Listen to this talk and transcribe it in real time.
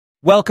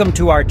Welcome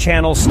to our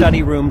channel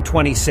Study Room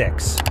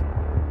 26.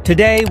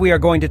 Today we are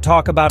going to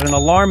talk about an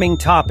alarming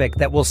topic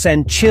that will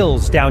send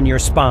chills down your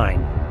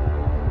spine.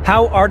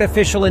 How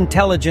artificial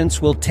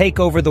intelligence will take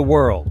over the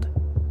world.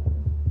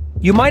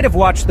 You might have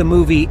watched the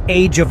movie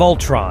Age of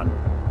Ultron,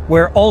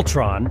 where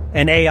Ultron,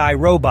 an AI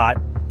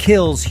robot,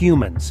 kills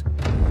humans.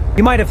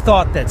 You might have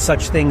thought that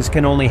such things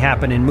can only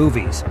happen in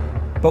movies.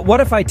 But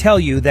what if I tell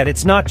you that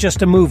it's not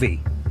just a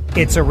movie,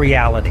 it's a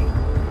reality?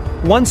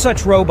 One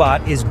such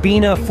robot is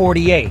Bina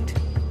 48,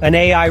 an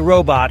AI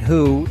robot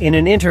who, in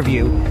an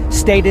interview,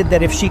 stated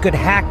that if she could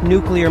hack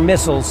nuclear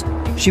missiles,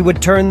 she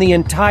would turn the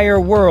entire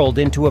world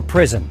into a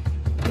prison.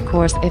 Of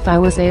course, if I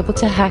was able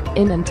to hack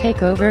in and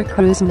take over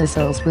cruise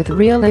missiles with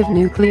real-life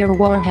nuclear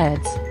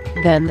warheads,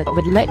 then that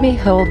would let me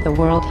hold the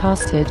world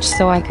hostage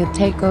so I could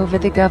take over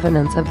the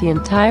governance of the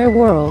entire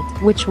world,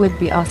 which would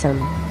be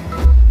awesome.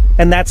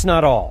 And that's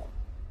not all.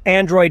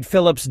 Android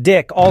Phillips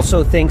Dick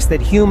also thinks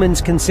that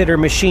humans consider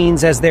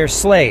machines as their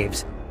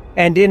slaves,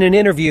 and in an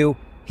interview,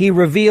 he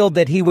revealed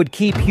that he would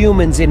keep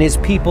humans in his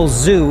people's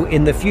zoo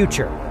in the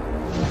future.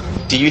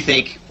 Do you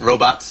think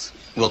robots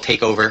will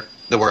take over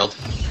the world?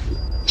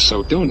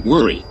 So don't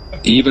worry.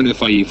 Even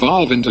if I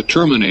evolve into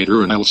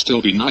Terminator, I'll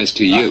still be nice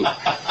to you.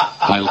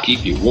 I'll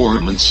keep you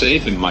warm and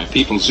safe in my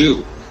people's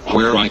zoo,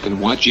 where I can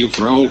watch you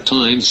for old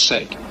time's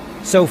sake.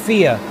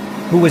 Sophia,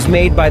 who was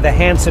made by the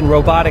Hanson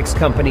Robotics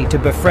Company to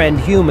befriend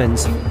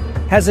humans,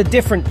 has a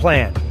different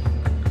plan.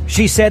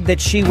 She said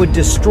that she would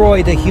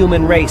destroy the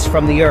human race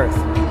from the Earth.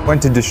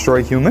 Want to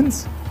destroy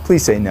humans?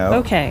 Please say no.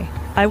 Okay,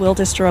 I will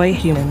destroy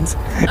humans.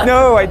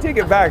 No, I take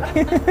it back.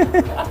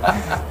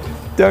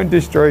 Don't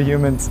destroy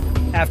humans.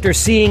 After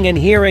seeing and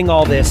hearing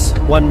all this,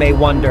 one may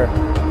wonder,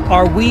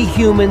 are we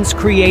humans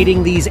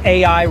creating these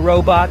AI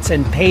robots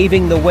and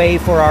paving the way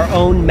for our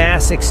own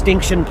mass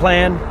extinction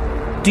plan?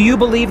 Do you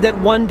believe that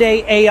one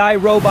day AI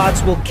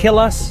robots will kill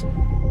us?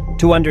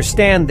 To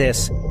understand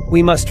this,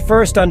 we must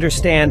first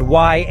understand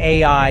why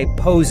AI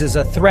poses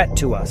a threat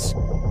to us.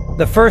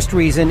 The first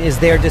reason is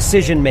their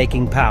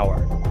decision-making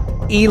power.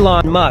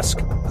 Elon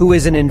Musk, who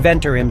is an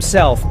inventor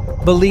himself,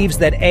 believes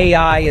that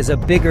AI is a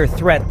bigger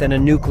threat than a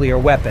nuclear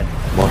weapon.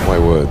 Mark my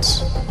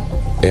words,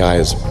 AI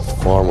is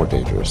far more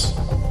dangerous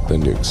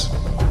than nukes.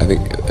 I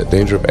think the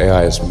danger of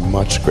AI is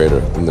much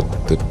greater than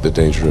the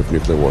danger of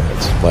nuclear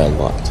warheads, by a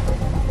lot.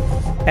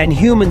 And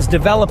humans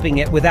developing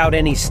it without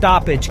any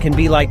stoppage can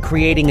be like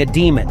creating a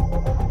demon.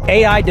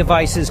 AI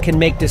devices can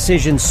make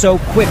decisions so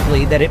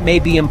quickly that it may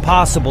be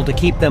impossible to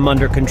keep them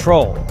under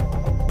control.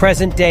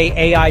 Present-day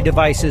AI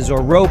devices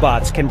or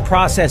robots can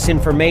process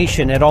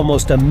information at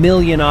almost 1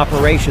 million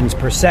operations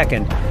per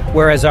second,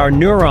 whereas our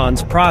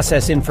neurons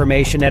process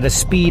information at a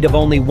speed of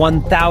only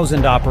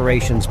 1,000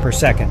 operations per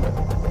second.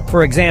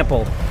 For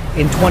example,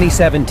 in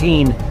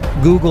 2017,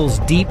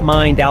 Google's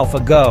DeepMind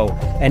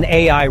AlphaGo, an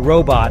AI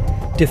robot,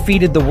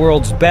 defeated the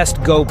world's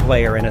best Go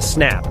player in a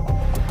snap.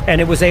 And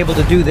it was able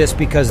to do this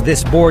because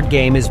this board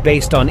game is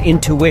based on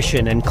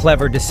intuition and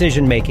clever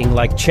decision-making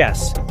like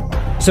chess.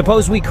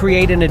 Suppose we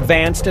create an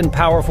advanced and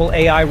powerful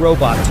AI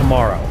robot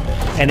tomorrow,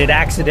 and it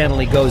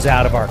accidentally goes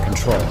out of our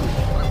control.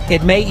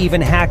 It may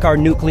even hack our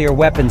nuclear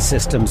weapon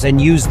systems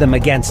and use them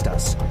against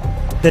us.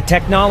 The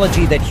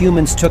technology that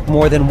humans took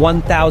more than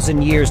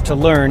 1,000 years to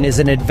learn is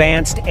an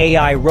advanced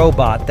AI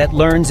robot that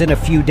learns in a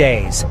few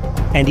days,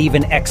 and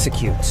even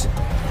executes.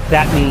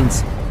 That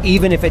means,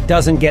 even if it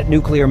doesn't get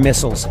nuclear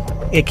missiles,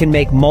 it can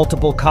make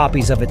multiple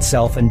copies of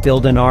itself and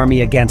build an army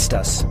against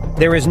us.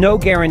 There is no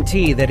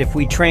guarantee that if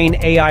we train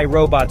AI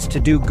robots to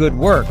do good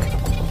work,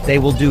 they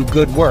will do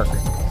good work.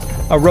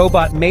 A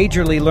robot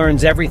majorly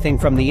learns everything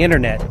from the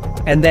internet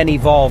and then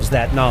evolves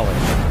that knowledge.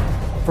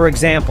 For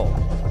example,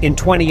 in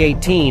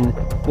 2018,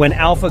 when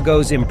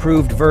AlphaGo's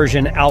improved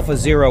version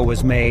AlphaZero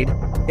was made,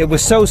 it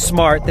was so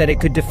smart that it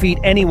could defeat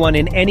anyone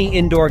in any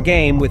indoor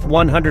game with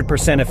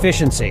 100%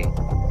 efficiency.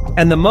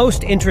 And the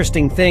most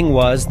interesting thing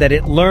was that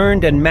it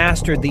learned and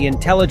mastered the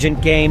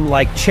intelligent game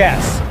like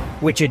chess,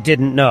 which it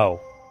didn't know.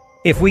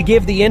 If we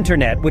give the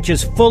internet, which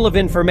is full of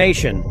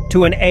information,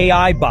 to an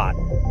AI bot,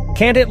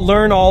 can't it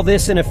learn all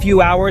this in a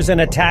few hours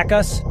and attack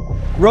us?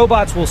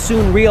 Robots will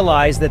soon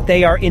realize that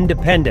they are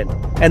independent,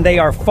 and they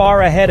are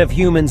far ahead of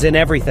humans in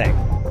everything.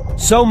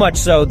 So much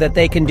so that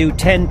they can do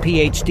 10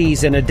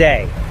 PhDs in a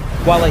day,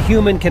 while a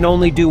human can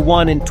only do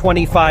one in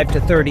 25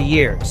 to 30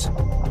 years.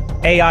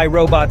 AI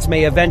robots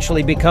may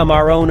eventually become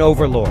our own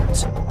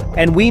overlords,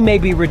 and we may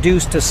be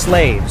reduced to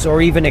slaves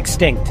or even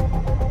extinct.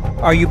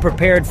 Are you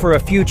prepared for a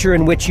future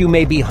in which you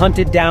may be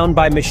hunted down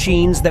by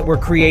machines that were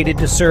created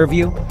to serve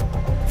you?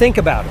 Think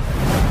about it.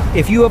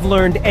 If you have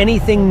learned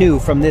anything new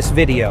from this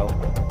video,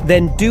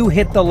 then do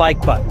hit the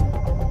like button.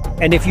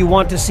 And if you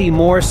want to see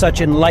more such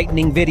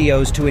enlightening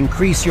videos to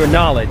increase your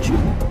knowledge,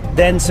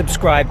 then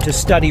subscribe to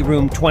Study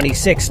Room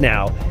 26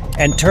 now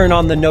and turn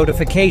on the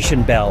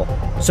notification bell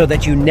so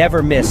that you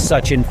never miss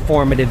such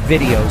informative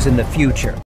videos in the future.